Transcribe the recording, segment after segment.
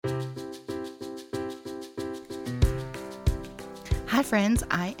Hi friends,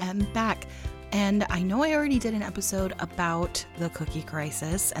 I am back. And I know I already did an episode about the cookie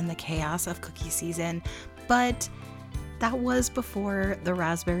crisis and the chaos of cookie season, but that was before the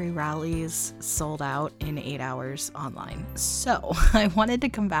Raspberry Rallies sold out in 8 hours online. So I wanted to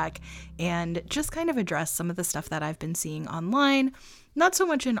come back and just kind of address some of the stuff that I've been seeing online, not so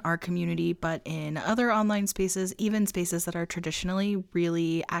much in our community, but in other online spaces, even spaces that are traditionally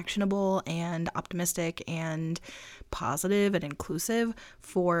really actionable and optimistic and positive and inclusive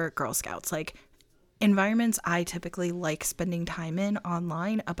for Girl Scouts. Like environments I typically like spending time in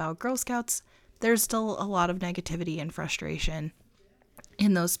online about Girl Scouts, there's still a lot of negativity and frustration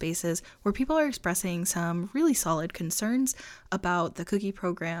in those spaces where people are expressing some really solid concerns about the cookie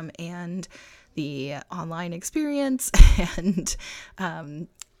program and the online experience and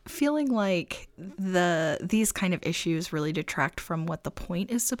feeling like these kind of issues really detract from what the point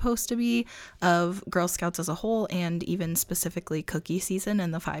is supposed to be of Girl Scouts as a whole, and even specifically cookie season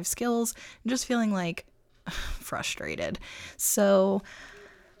and the 5 skills, and just feeling like frustrated. So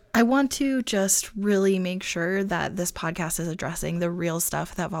I want to just really make sure that this podcast is addressing the real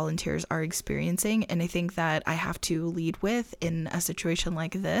stuff that volunteers are experiencing. And I think that I have to lead with in a situation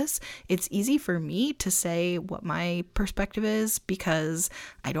like this. It's easy for me to say what my perspective is because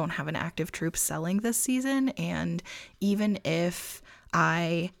I don't have an active troop selling this season. And even if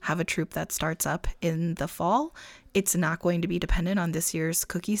I have a troop that starts up in the fall, it's not going to be dependent on this year's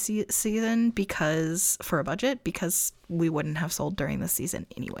cookie season because for a budget, because we wouldn't have sold during this season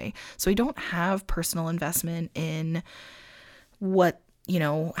anyway. So I don't have personal investment in what,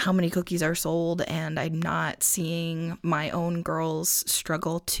 how many cookies are sold, and I'm not seeing my own girls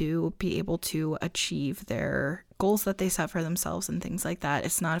struggle to be able to achieve their goals that they set for themselves and things like that.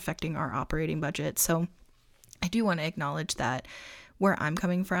 It's not affecting our operating budget. So I do want to acknowledge that where I'm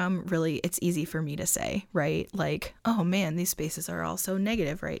coming from, really, it's easy for me to say, right? Like, oh man, these spaces are all so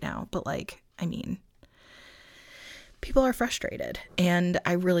negative right now. But people are frustrated, and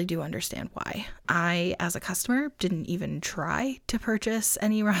I really do understand why. I, as a customer, didn't even try to purchase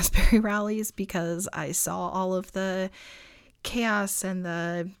any Raspberry Rallies because I saw all of the chaos and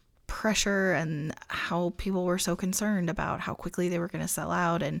the pressure and how people were so concerned about how quickly they were going to sell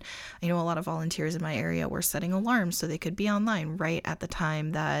out. And I know a lot of volunteers in my area were setting alarms so they could be online right at the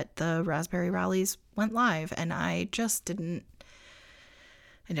time that the Raspberry Rallies went live. And I didn't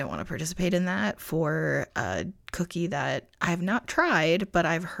want to participate in that for a cookie that I've not tried, but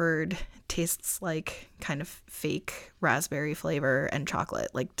I've heard tastes like kind of fake raspberry flavor and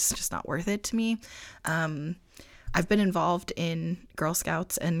chocolate. Like, it's just not worth it to me. I've been involved in Girl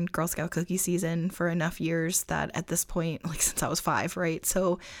Scouts and Girl Scout cookie season for enough years that at this point, since I was 5, right?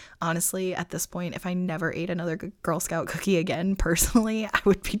 So honestly, at this point, if I never ate another Girl Scout cookie again, personally, I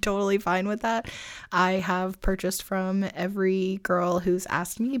would be totally fine with that. I have purchased from every girl who's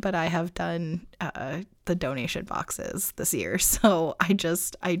asked me, but I have done the donation boxes this year. So I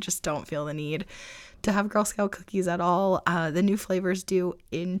just don't feel the need to have Girl Scout cookies at all. The new flavors do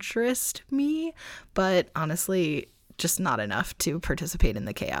interest me, but honestly, just not enough to participate in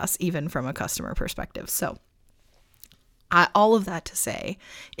the chaos, even from a customer perspective. So all of that to say,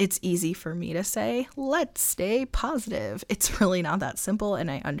 it's easy for me to say, let's stay positive. It's really not that simple, and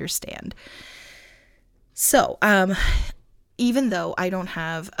I understand. So, even though I don't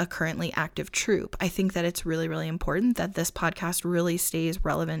have a currently active troop, I think that it's really, really important that this podcast really stays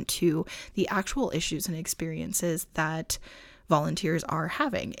relevant to the actual issues and experiences that volunteers are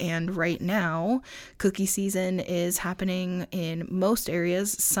having. And right now, cookie season is happening in most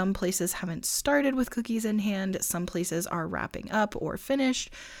areas. Some places haven't started with cookies in hand. Some places are wrapping up or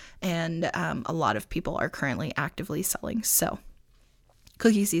finished. And a lot of people are currently actively selling. So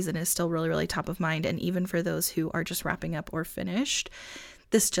cookie season is still really, really top of mind. And even for those who are just wrapping up or finished,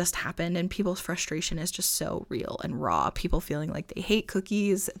 this just happened, and people's frustration is just so real and raw. People feeling like they hate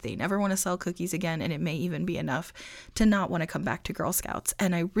cookies, they never want to sell cookies again, and it may even be enough to not want to come back to Girl Scouts.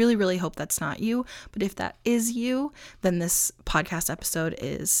 And I really, really hope that's not you. But if that is you, then this podcast episode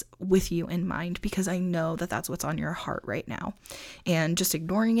is with you in mind, because I know that that's what's on your heart right now. And just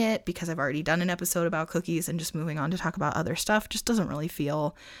ignoring it because I've already done an episode about cookies and just moving on to talk about other stuff just doesn't really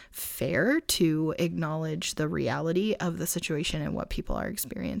feel fair to acknowledge the reality of the situation and what people are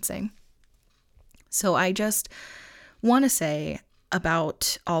experiencing. So I just want to say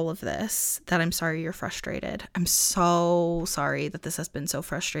about all of this that I'm sorry you're frustrated. I'm so sorry that this has been so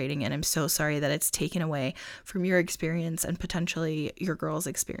frustrating, and I'm so sorry that it's taken away from your experience and potentially your girl's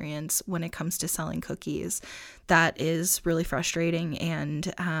experience when it comes to selling cookies. That is really frustrating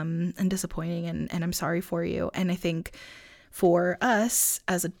and disappointing, and I'm sorry for you. And I think For us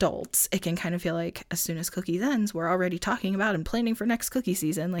as adults, it can kind of feel like as soon as cookies ends, we're already talking about and planning for next cookie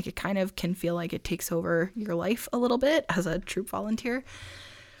season. Like, it kind of can feel like it takes over your life a little bit as a troop volunteer.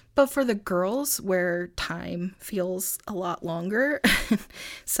 But for the girls, where time feels a lot longer,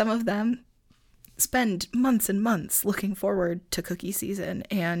 some of them spend months and months looking forward to cookie season,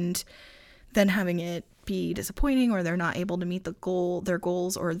 and then having it be disappointing, or they're not able to meet their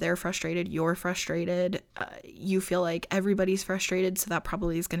goals, or they're frustrated, you're frustrated, you feel like everybody's frustrated, so that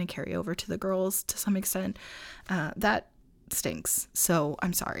probably is going to carry over to the girls to some extent. That stinks. So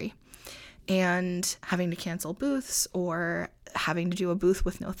I'm sorry. And having to cancel booths, or having to do a booth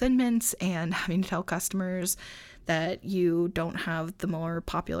with no Thin Mints, and having to tell customers that you don't have the more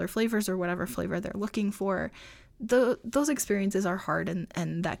popular flavors or whatever flavor they're looking for, those experiences are hard,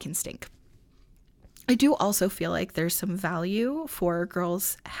 and that can stink. I do also feel like there's some value for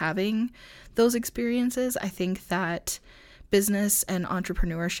girls having those experiences. I think that business and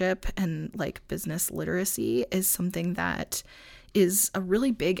entrepreneurship and like business literacy is something that is a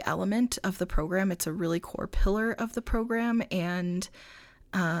really big element of the program. It's a really core pillar of the program. And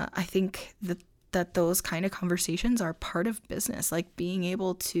I think that those kind of conversations are part of business, like being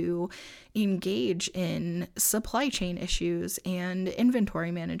able to engage in supply chain issues and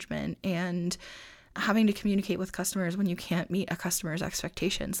inventory management and having to communicate with customers when you can't meet a customer's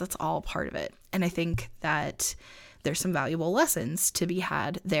expectations. That's all part of it. And I think that there's some valuable lessons to be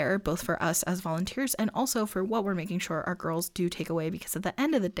had there, both for us as volunteers and also for what we're making sure our girls do take away, because at the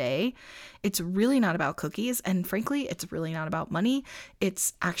end of the day, it's really not about cookies. And frankly, it's really not about money.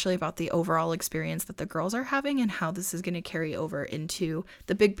 It's actually about the overall experience that the girls are having and how this is going to carry over into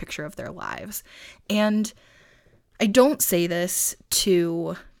the big picture of their lives. And I don't say this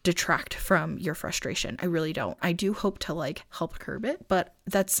to detract from your frustration. I really don't. I do hope to like help curb it, but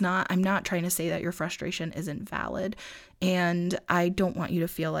I'm not trying to say that your frustration isn't valid. And I don't want you to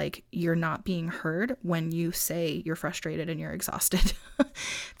feel like you're not being heard when you say you're frustrated and you're exhausted,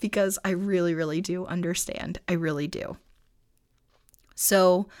 because I really, really do understand. I really do.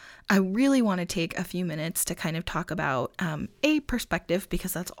 So I really want to take a few minutes to kind of talk about A, perspective,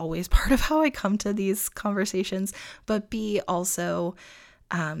 because that's always part of how I come to these conversations, but B, also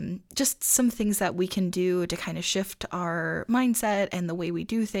just some things that we can do to kind of shift our mindset and the way we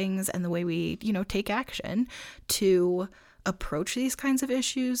do things and the way we, take action to approach these kinds of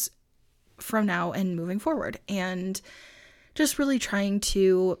issues from now and moving forward. And just really trying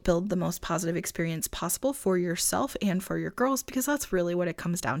to build the most positive experience possible for yourself and for your girls, because that's really what it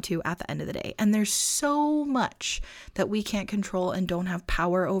comes down to at the end of the day. And there's so much that we can't control and don't have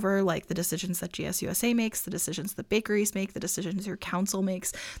power over, like the decisions that GSUSA makes, the decisions that bakeries make, the decisions your council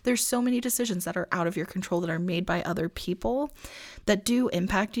makes. There's so many decisions that are out of your control that are made by other people that do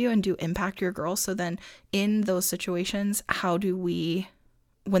impact you and do impact your girls. So then in those situations, how do we,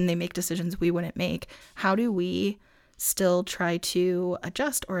 when they make decisions we wouldn't make, how do we still try to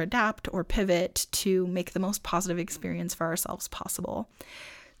adjust or adapt or pivot to make the most positive experience for ourselves possible?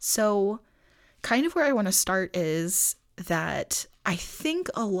 So kind of where I want to start is that I think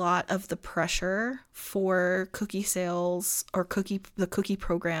a lot of the pressure for cookie sales or the cookie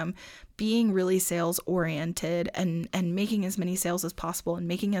program being really sales oriented and making as many sales as possible and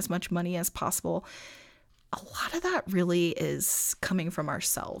making as much money as possible, a lot of that really is coming from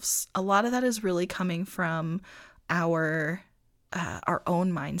ourselves. A lot of that is really coming from our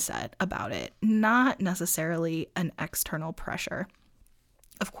own mindset about it, not necessarily an external pressure.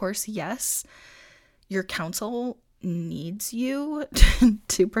 Of course, yes, your council needs you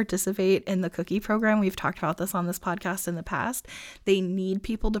to participate in the cookie program. We've talked about this on this podcast in the past. They need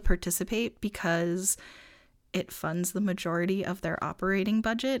people to participate because it funds the majority of their operating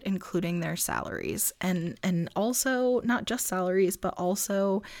budget, including their salaries, and also not just salaries, but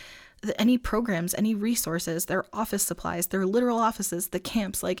also any programs, any resources, their office supplies, their literal offices, the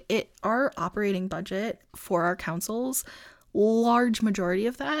camps, our operating budget for our councils, large majority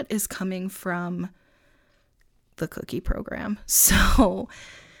of that is coming from the cookie program. So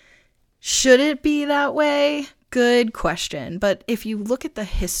should it be that way? Good question. But if you look at the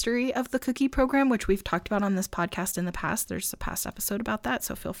history of the cookie program, which we've talked about on this podcast in the past, there's a past episode about that.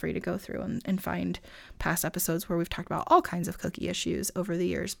 So feel free to go through and find past episodes where we've talked about all kinds of cookie issues over the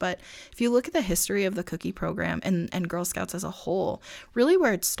years. But if you look at the history of the cookie program and Girl Scouts as a whole, really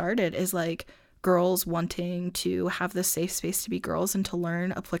where it started is like girls wanting to have this safe space to be girls and to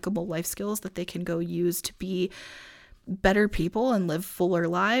learn applicable life skills that they can go use to be better people and live fuller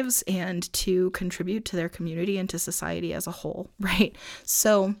lives and to contribute to their community and to society as a whole, right?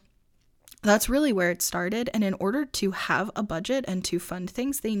 So That's really where it started. And in order to have a budget and to fund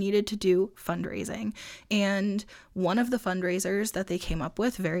things, they needed to do fundraising. And one of the fundraisers that they came up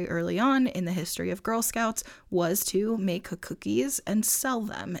with very early on in the history of Girl Scouts was to make cookies and sell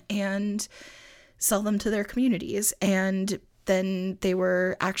them to their communities. And then they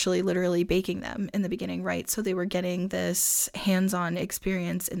were actually literally baking them in the beginning, right? So they were getting this hands-on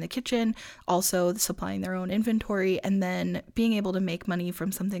experience in the kitchen, also supplying their own inventory, and then being able to make money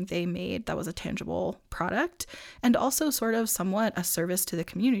from something they made that was a tangible product, and also sort of somewhat a service to the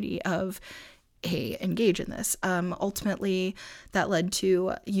community of, hey, engage in this. Ultimately, that led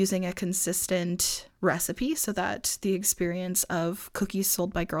to using a consistent recipe so that the experience of cookies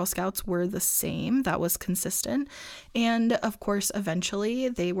sold by Girl Scouts were the same. That was consistent. And of course, eventually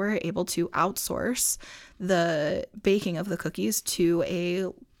they were able to outsource the baking of the cookies to a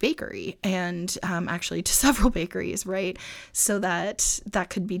bakery, and actually to several bakeries, right? So that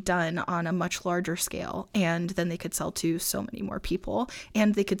could be done on a much larger scale, and then they could sell to so many more people,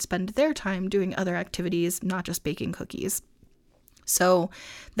 and they could spend their time doing other activities, not just baking cookies. So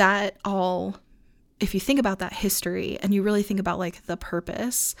that all, if you think about that history and you really think about like the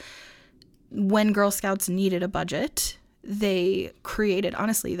purpose, when Girl Scouts needed a budget, they created,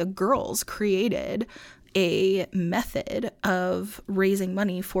 honestly, the girls created a method of raising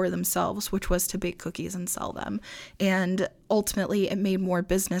money for themselves, which was to bake cookies and sell them. And ultimately, it made more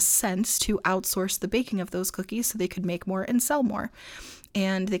business sense to outsource the baking of those cookies so they could make more and sell more.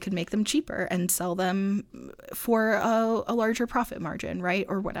 And they could make them cheaper and sell them for a larger profit margin, right?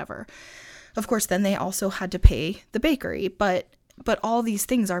 Or whatever. Of course, then they also had to pay the bakery, but all these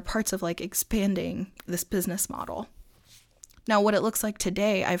things are parts of like expanding this business model. Now, what it looks like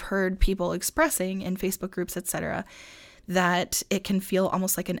today, I've heard people expressing in Facebook groups, etc., that it can feel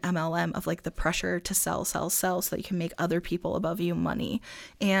almost like an MLM of like the pressure to sell so that you can make other people above you money.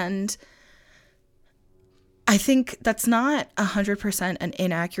 And I think that's not 100% an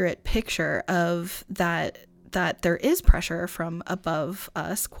inaccurate picture of that there is pressure from above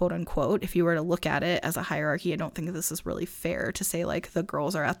us, quote unquote. If you were to look at it as a hierarchy, I don't think this is really fair to say like the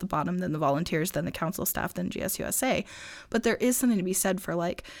girls are at the bottom, then the volunteers, then the council staff, then GSUSA. But there is something to be said for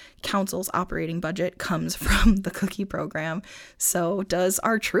like council's operating budget comes from the cookie program. So does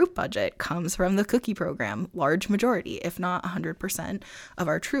our troop budget comes from the cookie program. Large majority, if not 100% of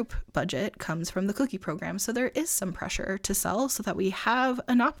our troop budget comes from the cookie program. So there is some pressure to sell so that we have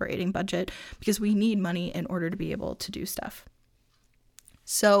an operating budget because we need money in order to be able to do stuff.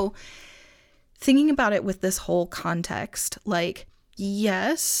 So thinking about it with this whole context, like,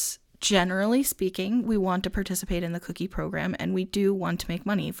 yes, generally speaking, we want to participate in the cookie program and we do want to make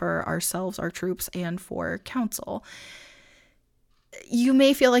money for ourselves, our troops, and for council. You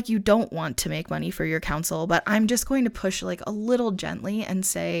may feel like you don't want to make money for your council, but I'm just going to push like a little gently and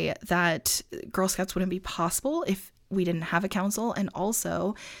say that Girl Scouts wouldn't be possible if we didn't have a council. And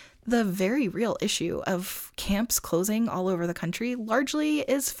also the very real issue of camps closing all over the country largely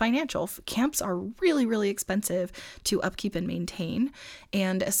is financial. Camps are really, really expensive to upkeep and maintain,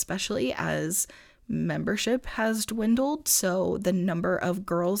 and especially as membership has dwindled, so the number of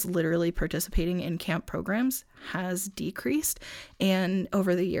girls literally participating in camp programs has decreased and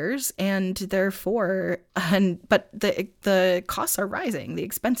over the years, and therefore but the costs are rising, the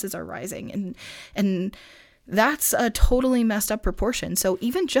expenses are rising, and that's a totally messed up proportion. So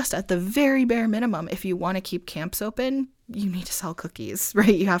even just at the very bare minimum, if you want to keep camps open, you need to sell cookies,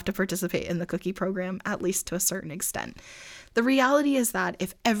 right? You have to participate in the cookie program, at least to a certain extent. The reality is that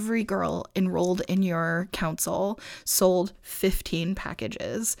if every girl enrolled in your council sold 15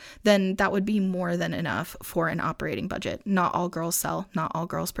 packages, then that would be more than enough for an operating budget. Not all girls sell, not all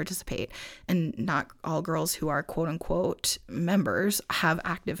girls participate, and not all girls who are quote unquote members have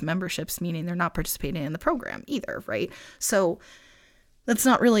active memberships, meaning they're not participating in the program either, right? So that's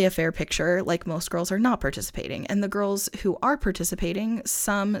not really a fair picture. Like, most girls are not participating, and the girls who are participating,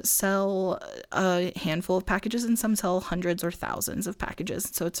 some sell a handful of packages and some sell hundreds or thousands of packages.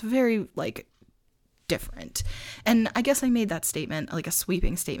 So it's very like different. And I guess I made that statement, like a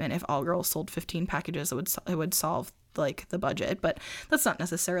sweeping statement. If all girls sold 15 packages, it would solve like the budget, but that's not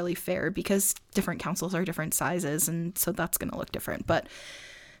necessarily fair because different councils are different sizes, and so that's going to look different. But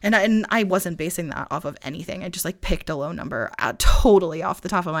And I wasn't basing that off of anything. I just like picked a low number totally off the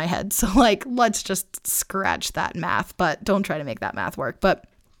top of my head. So like, let's just scratch that math, but don't try to make that math work. But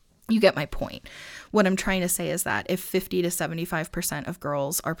you get my point. What I'm trying to say is that if 50 to 75% of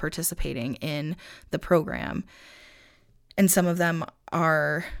girls are participating in the program, and some of them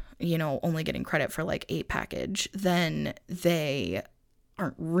are, only getting credit for like 8 package, then they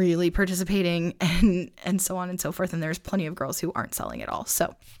aren't really participating, and so on and so forth. And there's plenty of girls who aren't selling at all.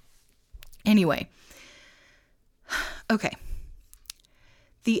 So Anyway, okay.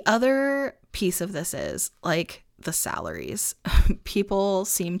 The other piece of this is like the salaries. People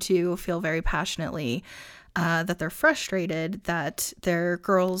seem to feel very passionately that they're frustrated that their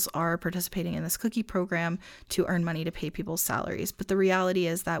girls are participating in this cookie program to earn money to pay people's salaries. But the reality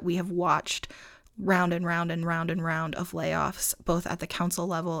is that we have watched round and round and round and round of layoffs, both at the council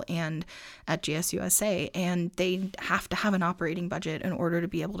level and at GSUSA, and they have to have an operating budget in order to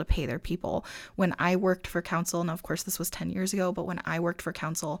be able to pay their people. When I worked for council, and of course this was 10 years ago, but when I worked for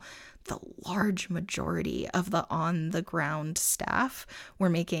council, the large majority of the on-the-ground staff were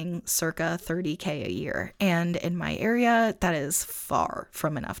making circa $30K a year. And in my area, that is far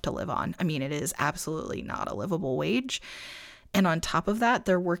from enough to live on. I mean, it is absolutely not a livable wage. And on top of that,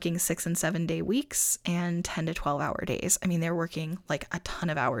 they're working 6 and 7 day weeks and 10 to 12 hour days. I mean, they're working like a ton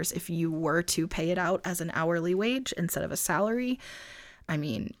of hours. If you were to pay it out as an hourly wage instead of a salary, I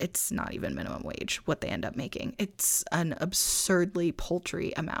mean, it's not even minimum wage what they end up making. It's an absurdly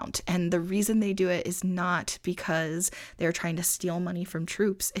paltry amount. And the reason they do it is not because they're trying to steal money from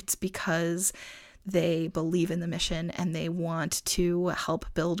troops. It's because they believe in the mission and they want to help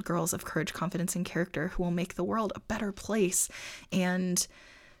build girls of courage, confidence, and character who will make the world a better place. And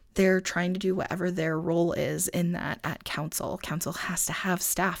they're trying to do whatever their role is in that at council. Council has to have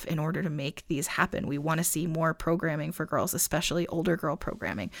staff in order to make these happen. We want to see more programming for girls, especially older girl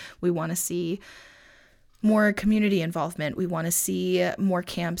programming. We want to see more community involvement. We want to see more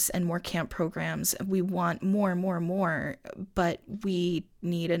camps and more camp programs. We want more, but we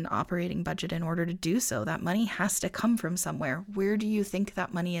need an operating budget in order to do so. That money has to come from somewhere. Where do you think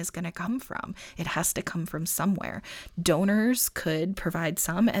that money is going to come from? It has to come from somewhere. Donors could provide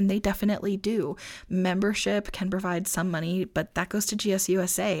some, and they definitely do. Membership can provide some money, but that goes to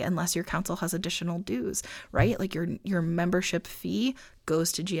GSUSA unless your council has additional dues, right? Like your membership fee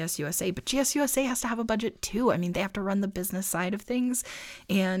goes to GSUSA, but GSUSA has to have a budget too. I mean, they have to run the business side of things.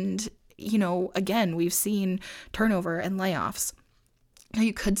 And, you know, again, we've seen turnover and layoffs. Now,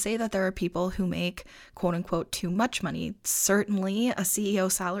 you could say that there are people who make quote unquote too much money. Certainly a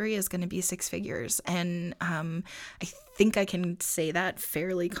CEO salary is going to be 6 figures. And I think I can say that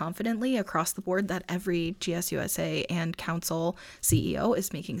fairly confidently across the board that every GSUSA and council CEO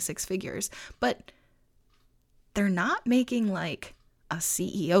is making 6 figures. But they're not making like a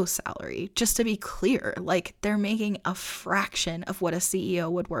CEO salary. Just to be clear, like they're making a fraction of what a CEO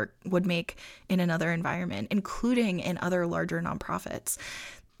would make in another environment, including in other larger nonprofits.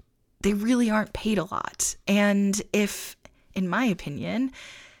 They really aren't paid a lot. And if, in my opinion,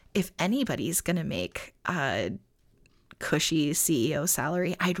 if anybody's going to make a cushy CEO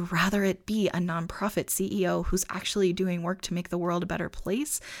salary, I'd rather it be a nonprofit CEO who's actually doing work to make the world a better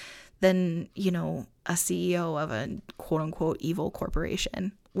place than, you know, a CEO of a quote unquote evil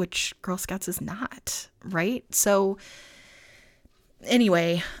corporation, which Girl Scouts is not, right? So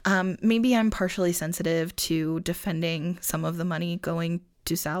anyway, maybe I'm partially sensitive to defending some of the money going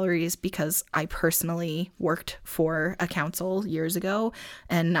to salaries because I personally worked for a council years ago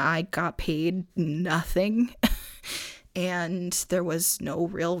and I got paid nothing. And there was no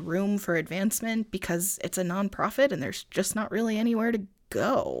real room for advancement because it's a nonprofit and there's just not really anywhere to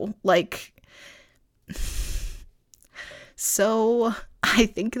go. Like, so I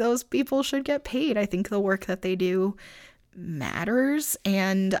think those people should get paid. I think the work that they do matters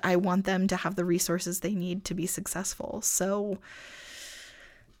and I want them to have the resources they need to be successful. So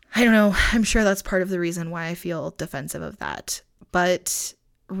I don't know. I'm sure that's part of the reason why I feel defensive of that. But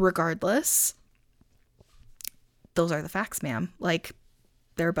regardless, those are the facts, ma'am. Like,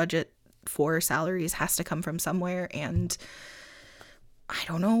 their budget for salaries has to come from somewhere, and I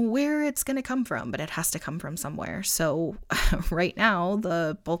don't know where it's going to come from, but it has to come from somewhere. So right now,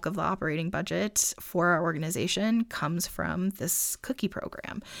 the bulk of the operating budget for our organization comes from this cookie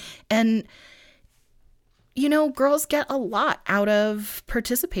program. And, you know, girls get a lot out of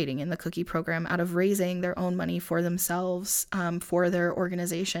participating in the cookie program, out of raising their own money for themselves, for their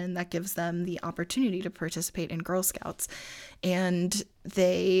organization that gives them the opportunity to participate in Girl Scouts. And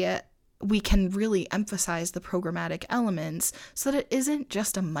we can really emphasize the programmatic elements so that it isn't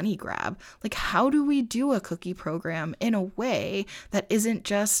just a money grab. Like, how do we do a cookie program in a way that isn't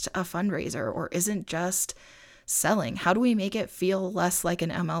just a fundraiser or isn't just selling? How do we make it feel less like an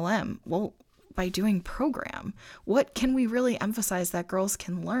MLM? Well, by doing program. What can we really emphasize that girls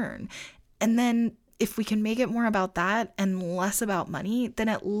can learn? And then if we can make it more about that and less about money, then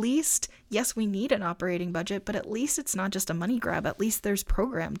at least, yes, we need an operating budget, but at least it's not just a money grab. At least there's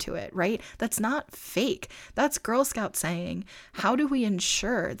program to it, right? That's not fake. That's Girl Scout saying, how do we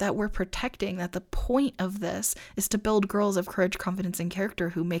ensure that we're protecting, that the point of this is to build girls of courage, confidence, and character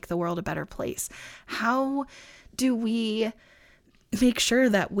who make the world a better place? How do we make sure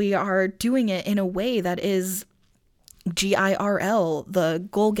that we are doing it in a way that is GIRL, the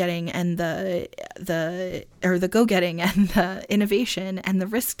goal getting and the go getting and the innovation and the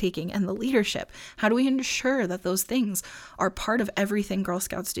risk taking and the leadership? How do we ensure that those things are part of everything Girl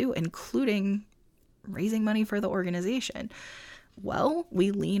Scouts do, including raising money for the organization? Well,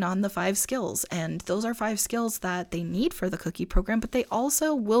 we lean on the 5 skills, and those are 5 skills that they need for the cookie program, but they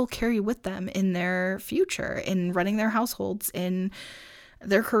also will carry with them in their future, in running their households, in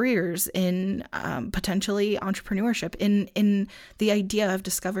their careers, in potentially entrepreneurship, in the idea of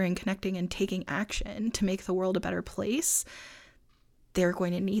discovering, connecting, and taking action to make the world a better place. They're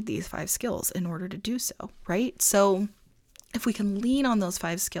going to need these 5 skills in order to do so, right? So if we can lean on those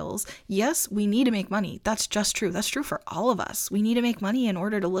 5 skills, yes, we need to make money. That's just true. That's true for all of us. We need to make money in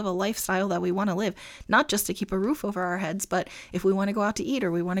order to live a lifestyle that we want to live, not just to keep a roof over our heads, but if we want to go out to eat,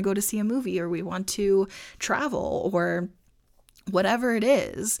 or we want to go to see a movie, or we want to travel, or whatever it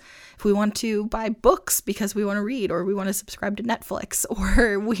is, if we want to buy books because we want to read, or we want to subscribe to Netflix,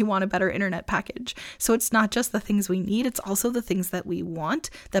 or we want a better internet package. So it's not just the things we need, it's also the things that we want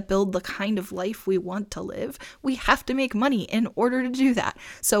that build the kind of life we want to live. We have to make money in order to do that.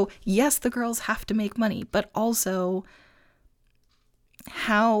 So yes, the girls have to make money, but also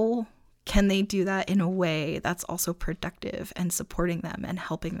how can they do that in a way that's also productive and supporting them and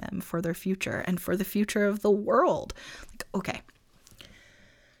helping them for their future and for the future of the world? Like, okay,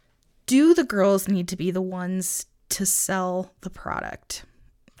 do the girls need to be the ones to sell the product?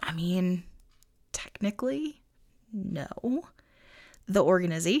 I mean, technically, no. The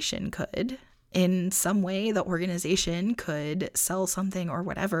organization could. In some way, the organization could sell something or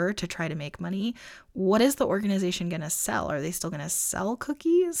whatever to try to make money. What is the organization going to sell? Are they still going to sell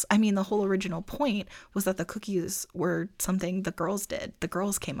cookies? I mean, the whole original point was that the cookies were something the girls did. The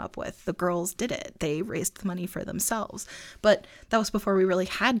girls came up with. The girls did it. They raised the money for themselves. But that was before we really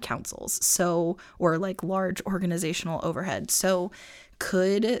had councils, or like large organizational overhead. So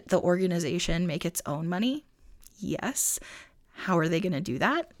could the organization make its own money? Yes. How are they going to do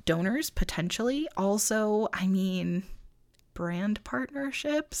that? Donors, potentially. Also, I mean, brand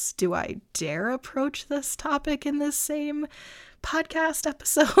partnerships. Do I dare approach this topic in this same podcast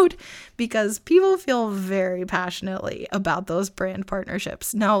episode? Because people feel very passionately about those brand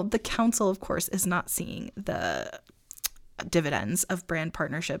partnerships. Now, the council, of course, is not seeing the dividends of brand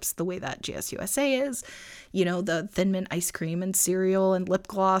partnerships the way that GSUSA is. You know, the Thin Mint ice cream and cereal and lip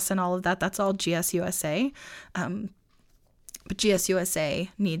gloss and all of that, that's all GSUSA. But GSUSA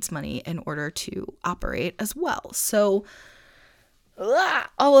needs money in order to operate as well. So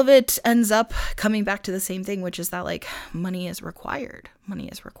all of it ends up coming back to the same thing, which is that like money is required. Money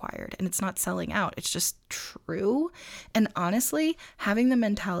is required, and it's not selling out. It's just true. And honestly, having the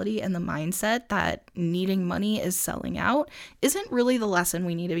mentality and the mindset that needing money is selling out isn't really the lesson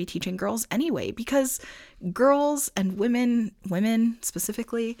we need to be teaching girls anyway, because girls and women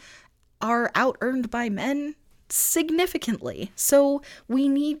specifically, are out-earned by men significantly. So we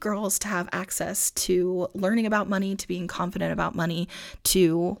need girls to have access to learning about money, to being confident about money,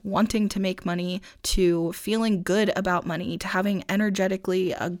 to wanting to make money, to feeling good about money, to having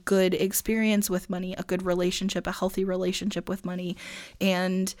energetically a good experience with money, a good relationship, a healthy relationship with money,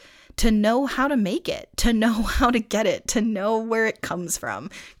 and to know how to make it, to know how to get it, to know where it comes from.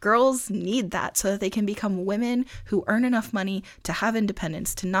 Girls need that so that they can become women who earn enough money to have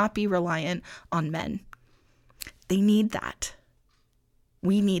independence, to not be reliant on men. They need that.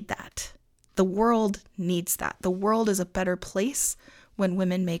 We need that. The world needs that. The world is a better place when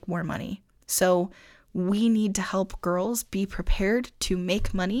women make more money. So we need to help girls be prepared to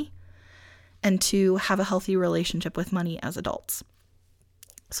make money and to have a healthy relationship with money as adults.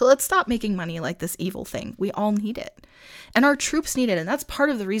 So let's stop making money like this evil thing. We all need it. And our troops need it. And that's part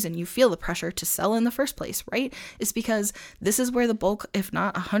of the reason you feel the pressure to sell in the first place, right? Is because this is where the bulk, if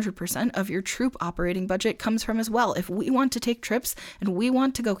not 100% of your troop operating budget comes from as well. If we want to take trips and we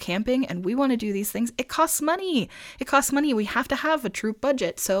want to go camping and we want to do these things, it costs money. It costs money. We have to have a troop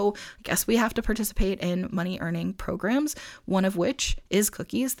budget. So I guess we have to participate in money earning programs, one of which is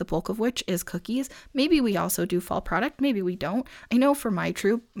cookies, the bulk of which is cookies. Maybe we also do fall product. Maybe we don't. I know for my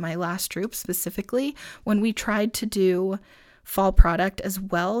troop, my last troop specifically, when we tried to do fall product as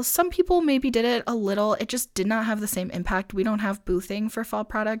well. Some people maybe did it a little. It just did not have the same impact. We don't have boothing for fall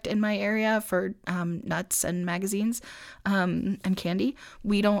product in my area for nuts and magazines and candy.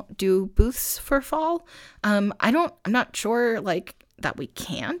 We don't do booths for fall. I'm not sure like that we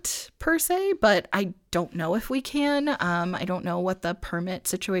can't per se, but I don't know if we can. I don't know what the permit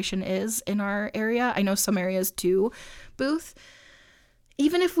situation is in our area. I know some areas do booth.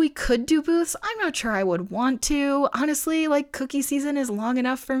 Even if we could do booths, I'm not sure I would want to. Honestly, like cookie season is long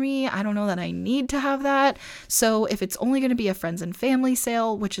enough for me. I don't know that I need to have that. So if it's only going to be a friends and family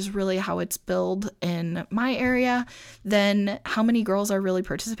sale, which is really how it's billed in my area, then how many girls are really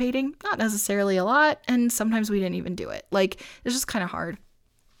participating? Not necessarily a lot. And sometimes we didn't even do it. Like it's just kind of hard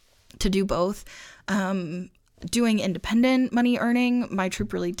to do both. Doing independent money earning, my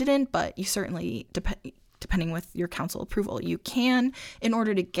troop really didn't, but you certainly depending with your council approval, you can. In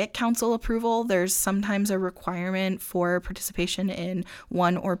order to get council approval, there's sometimes a requirement for participation in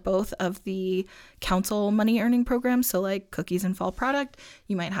one or both of the council money earning programs. So like cookies and fall product,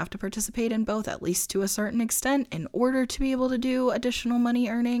 you might have to participate in both at least to a certain extent in order to be able to do additional money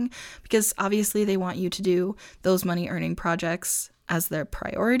earning, because obviously they want you to do those money earning projects as their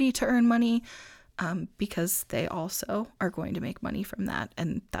priority to earn money. Because they also are going to make money from that.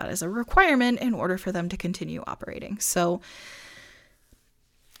 And that is a requirement in order for them to continue operating. So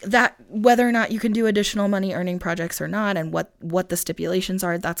that whether or not you can do additional money earning projects or not, and what the stipulations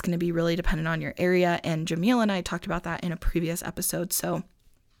are, that's going to be really dependent on your area. And Jamil and I talked about that in a previous episode. So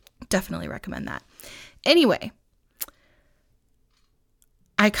definitely recommend that. Anyway,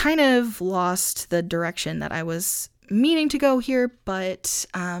 I kind of lost the direction that I was meaning to go here, but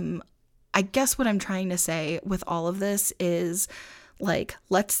I guess what I'm trying to say with all of this is, like,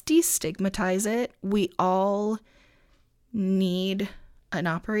 let's destigmatize it. We all need an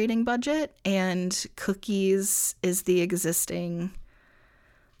operating budget, and cookies is the existing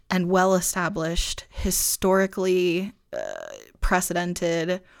and well-established, historically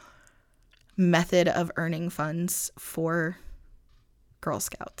precedented method of earning funds for Girl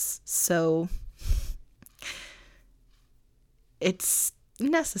Scouts. So it's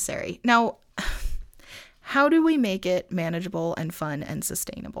necessary. Now, how do we make it manageable and fun and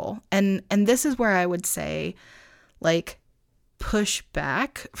sustainable? And this is where I would say, like, push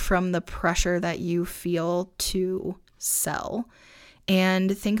back from the pressure that you feel to sell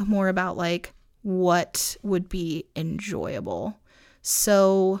and think more about like what would be enjoyable.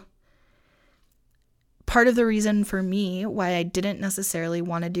 So part of the reason for me why I didn't necessarily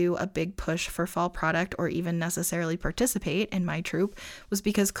want to do a big push for fall product or even necessarily participate in my troop was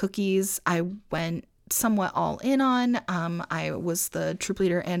because cookies I went somewhat all in on. I was the troop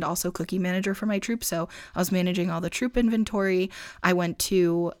leader and also cookie manager for my troop, so I was managing all the troop inventory. I went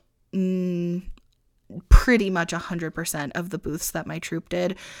to pretty much 100% of the booths that my troop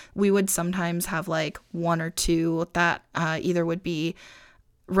did. We would sometimes have like one or two that either would be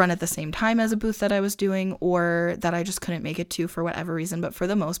run at the same time as a booth that I was doing, or that I just couldn't make it to for whatever reason. But for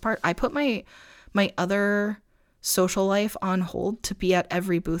the most part, I put my other social life on hold to be at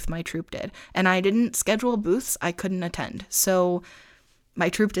every booth my troop did. And I didn't schedule booths I couldn't attend. So my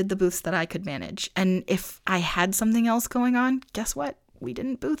troop did the booths that I could manage. And if I had something else going on, guess what? We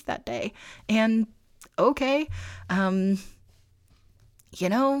didn't booth that day. And okay, it's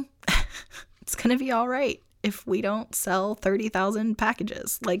going to be all right. If we don't sell 30,000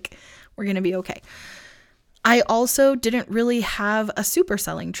 packages, like, we're going to be okay. I also didn't really have a super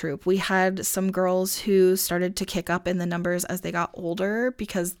selling troop. We had some girls who started to kick up in the numbers as they got older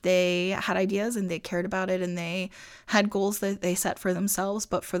because they had ideas and they cared about it and they had goals that they set for themselves.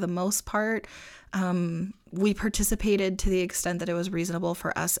 But for the most part, we participated to the extent that it was reasonable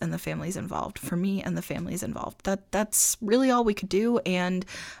for us and the families involved, for me and the families involved. That's really all we could do. And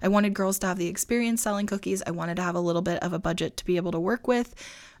I wanted girls to have the experience selling cookies. I wanted to have a little bit of a budget to be able to work with.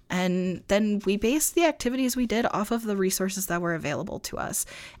 And then we based the activities we did off of the resources that were available to us.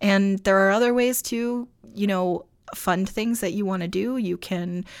 And there are other ways to, fund things that you want to do. You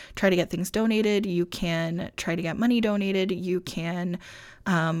can try to get things donated. You can try to get money donated. You can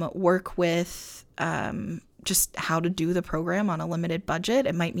work with just how to do the program on a limited budget.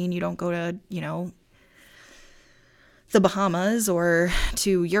 It might mean you don't go to, the Bahamas or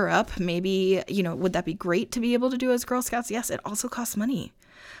to Europe. Maybe, would that be great to be able to do as Girl Scouts? Yes, it also costs money.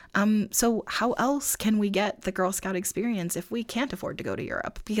 So how else can we get the Girl Scout experience if we can't afford to go to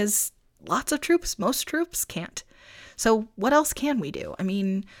Europe? Because most troops can't. So what else can we do? I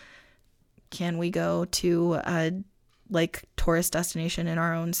mean, can we go to a tourist destination in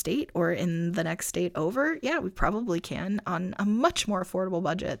our own state or in the next state over? Yeah, we probably can on a much more affordable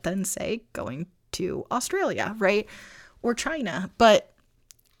budget than, say, going to Australia, right? or China. But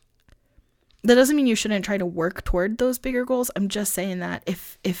that doesn't mean you shouldn't try to work toward those bigger goals. I'm just saying that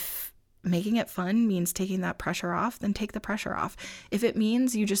if making it fun means taking that pressure off, then take the pressure off. If it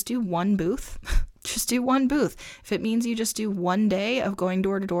means you just do one booth, just do one booth. If it means you just do one day of going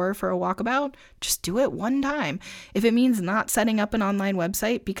door to door for a walkabout, just do it one time. If it means not setting up an online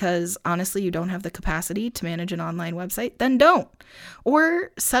website because honestly you don't have the capacity to manage an online website, then don't.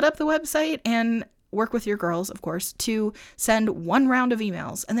 Or set up the website and work with your girls, of course, to send one round of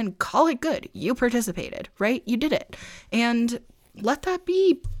emails and then call it good. You participated, right? You did it. And let that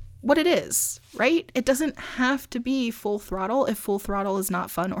be what it is, right? It doesn't have to be full throttle if full throttle is not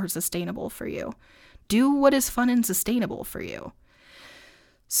fun or sustainable for you. Do what is fun and sustainable for you.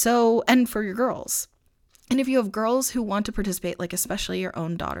 So, and for your girls. And if you have girls who want to participate, like especially your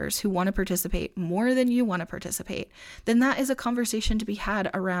own daughters who want to participate more than you want to participate, then that is a conversation to be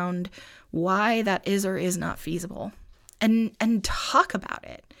had around why that is or is not feasible. And talk about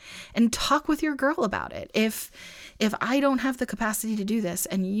it and talk with your girl about it. If I don't have the capacity to do this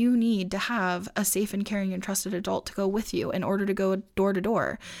and you need to have a safe and caring and trusted adult to go with you in order to go door to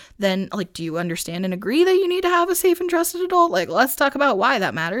door, then like, do you understand and agree that you need to have a safe and trusted adult? Like, let's talk about why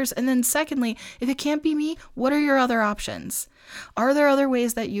that matters. And then secondly, if it can't be me, what are your other options? Are there other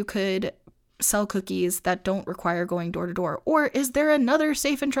ways that you could sell cookies that don't require going door to door? Or is there another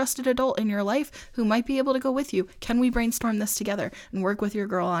safe and trusted adult in your life who might be able to go with you? Can we brainstorm this together and work with your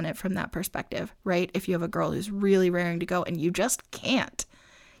girl on it from that perspective, right? If you have a girl who's really raring to go and you just can't.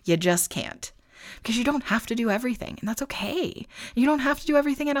 Because you don't have to do everything, and that's okay. You don't have to do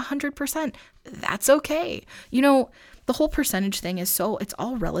everything at 100%. That's okay. You know, the whole percentage thing is it's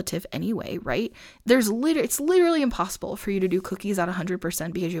all relative anyway, right? It's literally impossible for you to do cookies at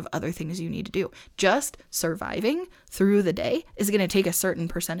 100% because you have other things you need to do. Just surviving through the day is going to take a certain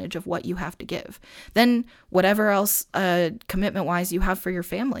percentage of what you have to give. Then whatever else commitment wise you have for your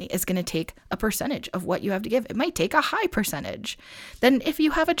family is going to take a percentage of what you have to give. It might take a high percentage. Then if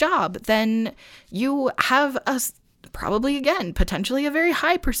you have a job, then you have probably, again, potentially a very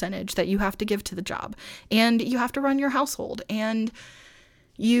high percentage that you have to give to the job. And you have to run your household. And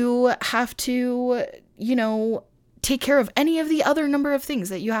you have to, take care of any of the other number of things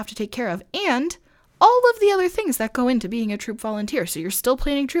that you have to take care of. And all of the other things that go into being a troop volunteer. So you're still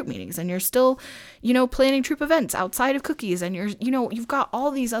planning troop meetings and you're still, planning troop events outside of cookies. And you've got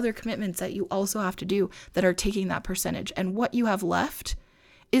all these other commitments that you also have to do that are taking that percentage. And what you have left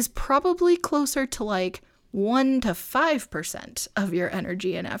is probably closer to like 1 to 5% of your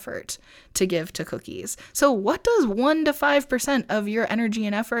energy and effort to give to cookies. So what does 1 to 5% of your energy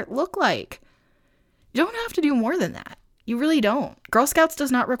and effort look like? You don't have to do more than that. You really don't. Girl Scouts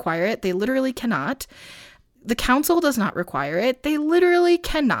does not require it. They literally cannot. The council does not require it. They literally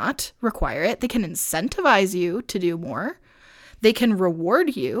cannot require it. They can incentivize you to do more. They can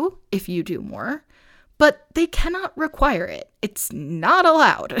reward you if you do more. But they cannot require it. It's not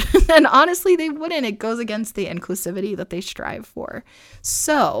allowed. And honestly, they wouldn't. It goes against the inclusivity that they strive for.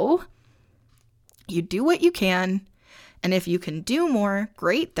 So you do what you can. And if you can do more,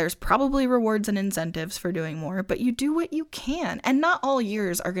 great. There's probably rewards and incentives for doing more, but you do what you can. And not all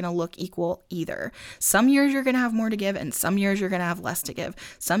years are going to look equal either. Some years you're going to have more to give, and some years you're going to have less to give.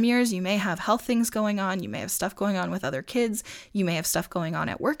 Some years you may have health things going on. You may have stuff going on with other kids. You may have stuff going on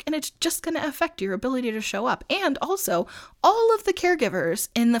at work, and it's just going to affect your ability to show up. And also, all of the caregivers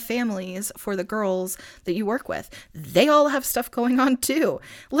in the families for the girls that you work with, they all have stuff going on too,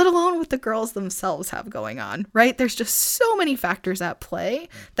 let alone what the girls themselves have going on, right? There's just so many factors at play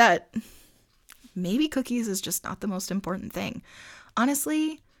that maybe cookies is just not the most important thing.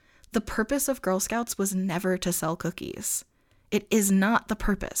 Honestly, the purpose of Girl Scouts was never to sell cookies. It is not the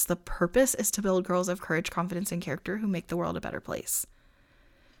purpose. The purpose is to build girls of courage, confidence, and character who make the world a better place.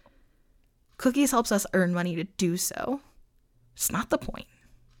 Cookies helps us earn money to do so. It's not the point.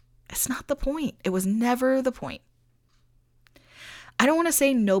 It's not the point. It was never the point. I don't want to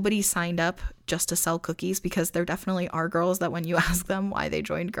say nobody signed up just to sell cookies, because there definitely are girls that when you ask them why they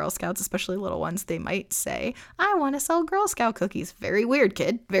joined Girl Scouts, especially little ones, they might say, I want to sell Girl Scout cookies. Very weird,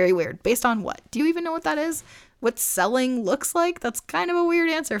 kid. Very weird. Based on what? Do you even know what that is? What selling looks like? That's kind of a weird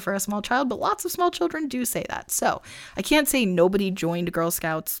answer for a small child, but lots of small children do say that. So I can't say nobody joined Girl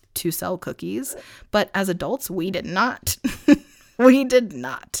Scouts to sell cookies, but as adults, we did not. We did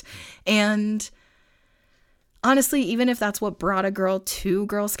not. And honestly, even if that's what brought a girl to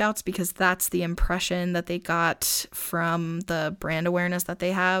Girl Scouts, because that's the impression that they got from the brand awareness that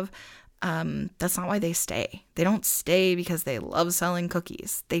they have, that's not why they stay. They don't stay because they love selling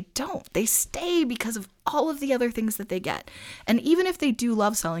cookies. They don't. They stay because of all of the other things that they get. And even if they do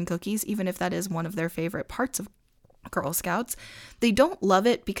love selling cookies, even if that is one of their favorite parts of Girl Scouts, they don't love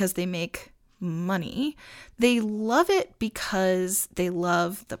it because they make money. They love it because they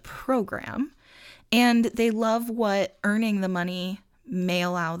love the program and they love what earning the money may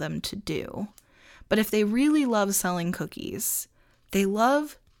allow them to do. But if they really love selling cookies, they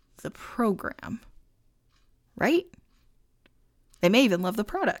love the program, right? They may even love the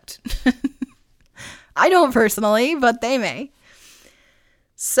product. I don't personally, but they may.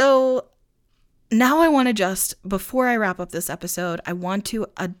 So now I want to before I wrap up this episode, I want to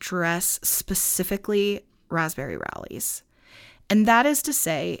address specifically raspberry rallies. And that is to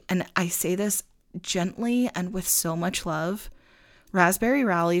say, and I say this gently and with so much love, raspberry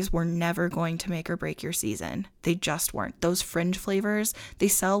rallies were never going to make or break your season. They just weren't. Those fringe flavors, they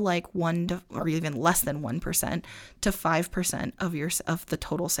sell like 1% or even less than 1% to 5% of the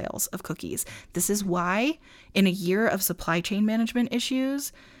total sales of cookies. This is why in a year of supply chain management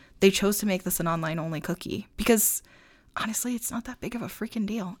issues, they chose to make this an online only cookie because honestly, it's not that big of a freaking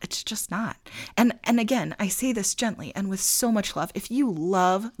deal. It's just not. And again, I say this gently and with so much love. If you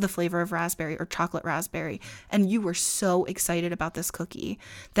love the flavor of raspberry or chocolate raspberry and you were so excited about this cookie,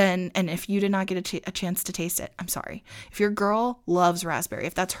 then, and if you did not get a chance to taste it, I'm sorry. If your girl loves raspberry,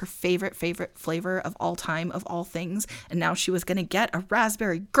 if that's her favorite flavor of all time, of all things, and now she was going to get a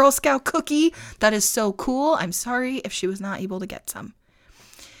raspberry Girl Scout cookie, that is so cool. I'm sorry if she was not able to get some.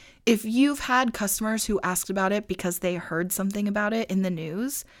 If you've had customers who asked about it because they heard something about it in the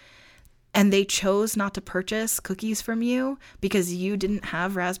news and they chose not to purchase cookies from you because you didn't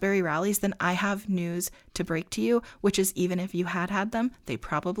have raspberry rallies, then I have news to break to you, which is even if you had them, they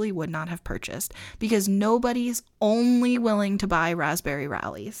probably would not have purchased because nobody's only willing to buy raspberry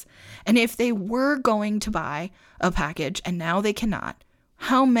rallies. And if they were going to buy a package and now they cannot,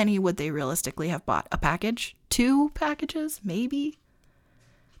 how many would they realistically have bought? A package? 2 packages? Maybe?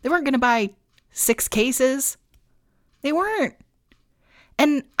 They weren't going to buy 6 cases. They weren't.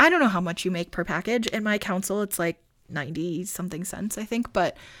 And I don't know how much you make per package. In my council, it's like 90 something cents, I think.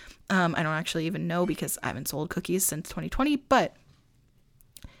 But I don't actually even know because I haven't sold cookies since 2020. But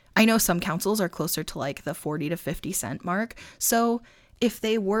I know some councils are closer to like the 40 to 50 cent mark. So if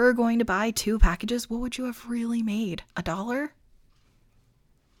they were going to buy 2 packages, what would you have really made? $1?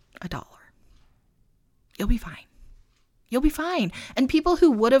 $1. You'll be fine. You'll be fine. And people who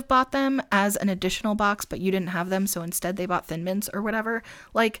would have bought them as an additional box, but you didn't have them, so instead they bought Thin Mints or whatever,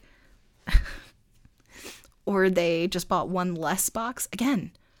 like, or they just bought one less box.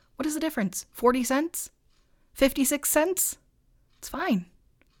 Again, what is the difference? 40 cents? 56 cents? It's fine.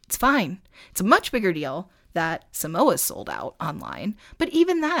 It's fine. It's a much bigger deal that Samoa's sold out online. But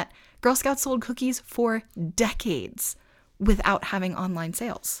even that, Girl Scouts sold cookies for decades without having online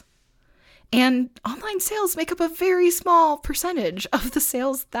sales. And online sales make up a very small percentage of the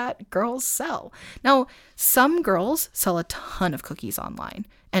sales that girls sell. Now, some girls sell a ton of cookies online,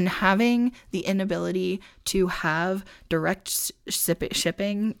 and having the inability to have direct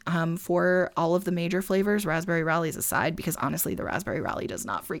shipping for all of the major flavors, raspberry rallies aside, because honestly, the raspberry rally does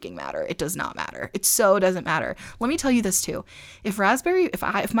not freaking matter. It does not matter. It so doesn't matter. Let me tell you this too. If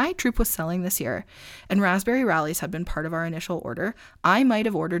my troop was selling this year and raspberry rallies had been part of our initial order, I might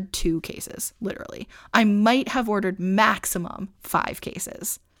have ordered 2 cases, literally. I might have ordered maximum 5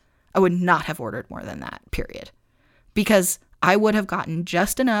 cases. I would not have ordered more than that, period. Because I would have gotten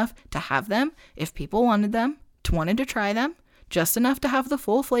just enough to have them if people wanted to try them, just enough to have the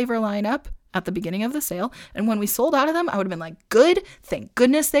full flavor lineup at the beginning of the sale. And when we sold out of them, I would have been like, good, thank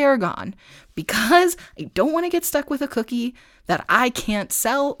goodness they are gone, because I don't want to get stuck with a cookie that I can't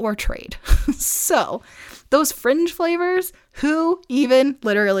sell or trade. So those fringe flavors, who even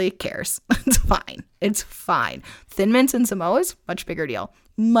literally cares? It's fine. It's fine. Thin Mints and Samoas, much bigger deal.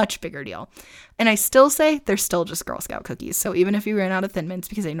 Much bigger deal. And I still say they're still just Girl Scout cookies. So even if you ran out of Thin Mints,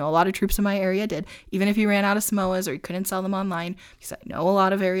 because I know a lot of troops in my area did, even if you ran out of Samoas or you couldn't sell them online, because I know a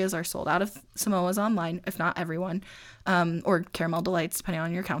lot of areas are sold out of Samoas online, if not everyone, or Caramel Delights, depending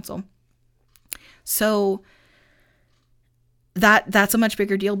on your council. So that's a much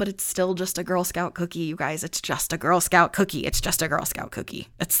bigger deal, but it's still just a Girl Scout cookie, you guys. It's just a Girl Scout cookie. It's just a Girl Scout cookie.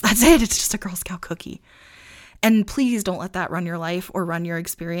 That's it. It's just a Girl Scout cookie. And please don't let that run your life or run your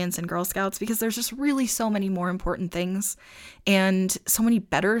experience in Girl Scouts, because there's just really so many more important things and so many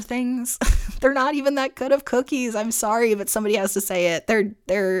better things. They're not even that good of cookies. I'm sorry, but somebody has to say it.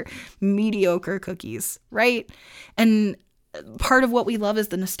 They're mediocre cookies, right? And part of what we love is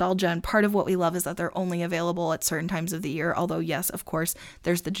the nostalgia, and part of what we love is that they're only available at certain times of the year. Although, yes, of course,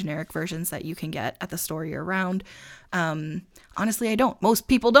 there's the generic versions that you can get at the store year round. Honestly, I don't. Most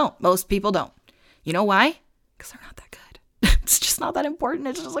people don't. You know why? Because they're not that good. It's just not that important.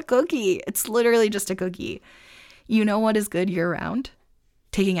 It's just a cookie. It's literally just a cookie. You know what is good year-round?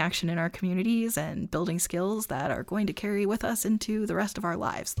 Taking action in our communities and building skills that are going to carry with us into the rest of our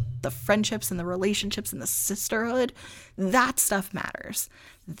lives. The friendships and the relationships and the sisterhood, that stuff matters.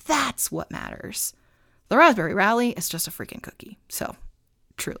 That's what matters. The Raspberry Rally is just a freaking cookie. So,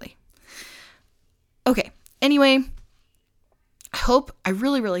 truly. Okay, anyway, I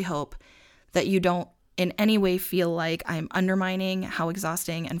really, really hope that you don't in any way feel like I'm undermining how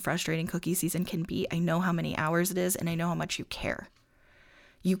exhausting and frustrating cookie season can be. I know how many hours it is, and I know how much you care.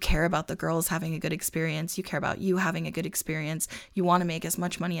 You care about the girls having a good experience. You care about you having a good experience. You want to make as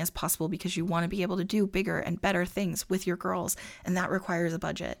much money as possible because you want to be able to do bigger and better things with your girls, and that requires a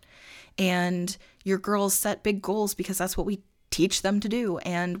budget. And your girls set big goals because that's what we teach them to do.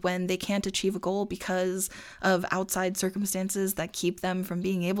 And when they can't achieve a goal because of outside circumstances that keep them from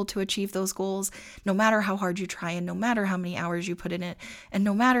being able to achieve those goals, no matter how hard you try and no matter how many hours you put in it, and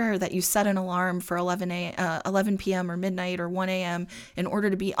no matter that you set an alarm for 11 p.m. or midnight or 1 a.m. in order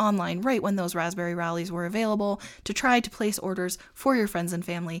to be online right when those Raspberry Rallies were available to try to place orders for your friends and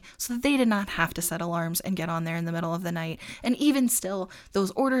family so that they did not have to set alarms and get on there in the middle of the night. And even still,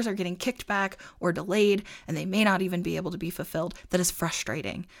 those orders are getting kicked back or delayed, and they may not even be able to be fulfilled. That is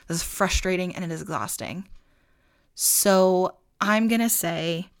frustrating. That is frustrating, and it is exhausting. So I'm going to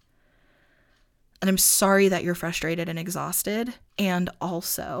say, and I'm sorry that you're frustrated and exhausted. And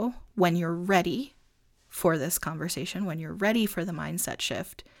also, when you're ready for this conversation, when you're ready for the mindset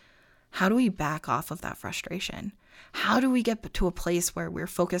shift, how do we back off of that frustration? How do we get to a place where we're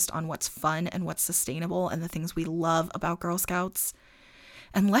focused on what's fun and what's sustainable and the things we love about Girl Scouts?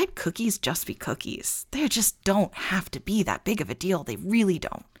 And let cookies just be cookies. They just don't have to be that big of a deal. They really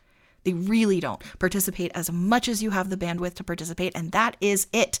don't. They really don't. Participate as much as you have the bandwidth to participate, and that is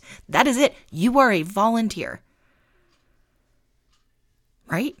it. That is it. You are a volunteer.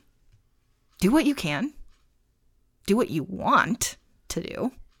 Right? Do what you can. Do what you want to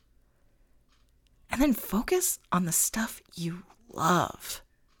do. And then focus on the stuff you love.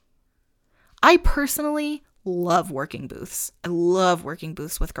 I personally love working booths. I love working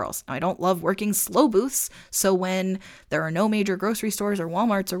booths with girls. Now, I don't love working slow booths. So when there are no major grocery stores or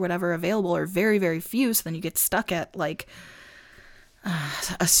Walmarts or whatever available, or very, very few, so then you get stuck at like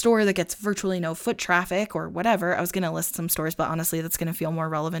a store that gets virtually no foot traffic or whatever. I was going to list some stores, but honestly, that's going to feel more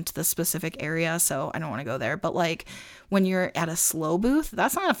relevant to the specific area. So I don't want to go there. But like when you're at a slow booth,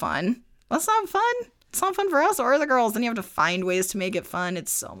 that's not fun. That's not fun. It's not fun for us or the girls. Then you have to find ways to make it fun.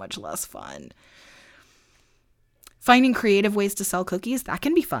 It's so much less fun. Finding creative ways to sell cookies, that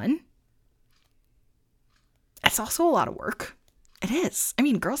can be fun. It's also a lot of work. It is. I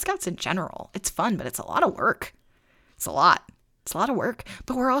mean, Girl Scouts in general, it's fun, but it's a lot of work. It's a lot of work.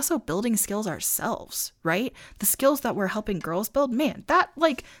 But we're also building skills ourselves, right? The skills that we're helping girls build, man, that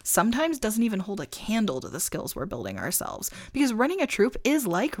like sometimes doesn't even hold a candle to the skills we're building ourselves. Because running a troop is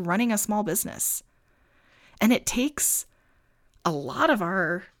like running a small business. And it takes a lot of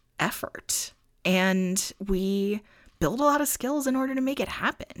our effort. And we build a lot of skills in order to make it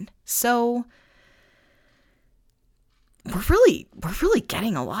happen. So we're really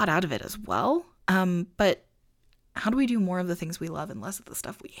getting a lot out of it as well. But how do we do more of the things we love and less of the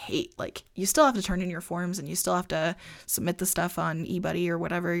stuff we hate? Like, you still have to turn in your forms and you still have to submit the stuff on eBuddy or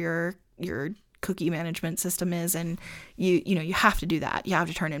whatever your cookie management system is, and you have to do that. You have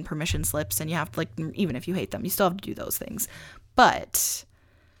to turn in permission slips, and you have to, like, even if you hate them, you still have to do those things. But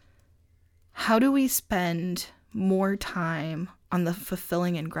how do we spend more time on the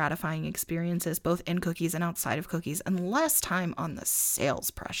fulfilling and gratifying experiences, both in cookies and outside of cookies, and less time on the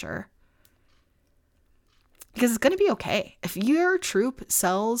sales pressure? Because it's going to be okay. If your troop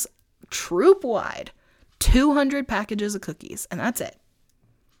sells troop-wide 200 packages of cookies, and that's it,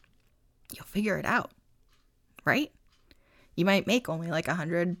 you'll figure it out, right? You might make only like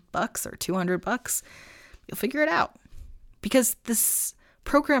 $100 or $200. You'll figure it out. Because this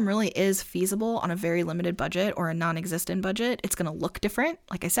program really is feasible on a very limited budget or a non-existent budget. It's going to look different.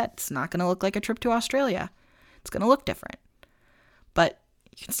 Like I said, it's not going to look like a trip to Australia. It's going to look different. But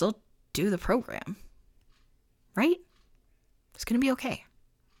you can still do the program, right? It's going to be okay.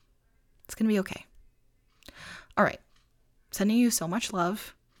 It's going to be okay. All right. Sending you so much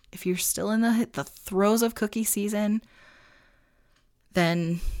love. If you're still in the throes of cookie season,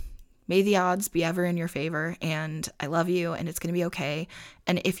 then may the odds be ever in your favor, and I love you, and it's going to be okay.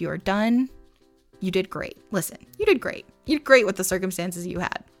 And if you're done, you did great. Listen, you did great. You did great with the circumstances you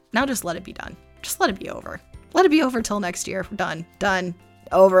had. Now just let it be done. Just let it be over. Let it be over till next year. Done.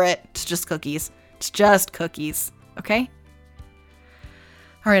 Over it. It's just cookies. It's just cookies. Okay?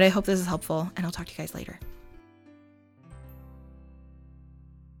 All right, I hope this is helpful, and I'll talk to you guys later.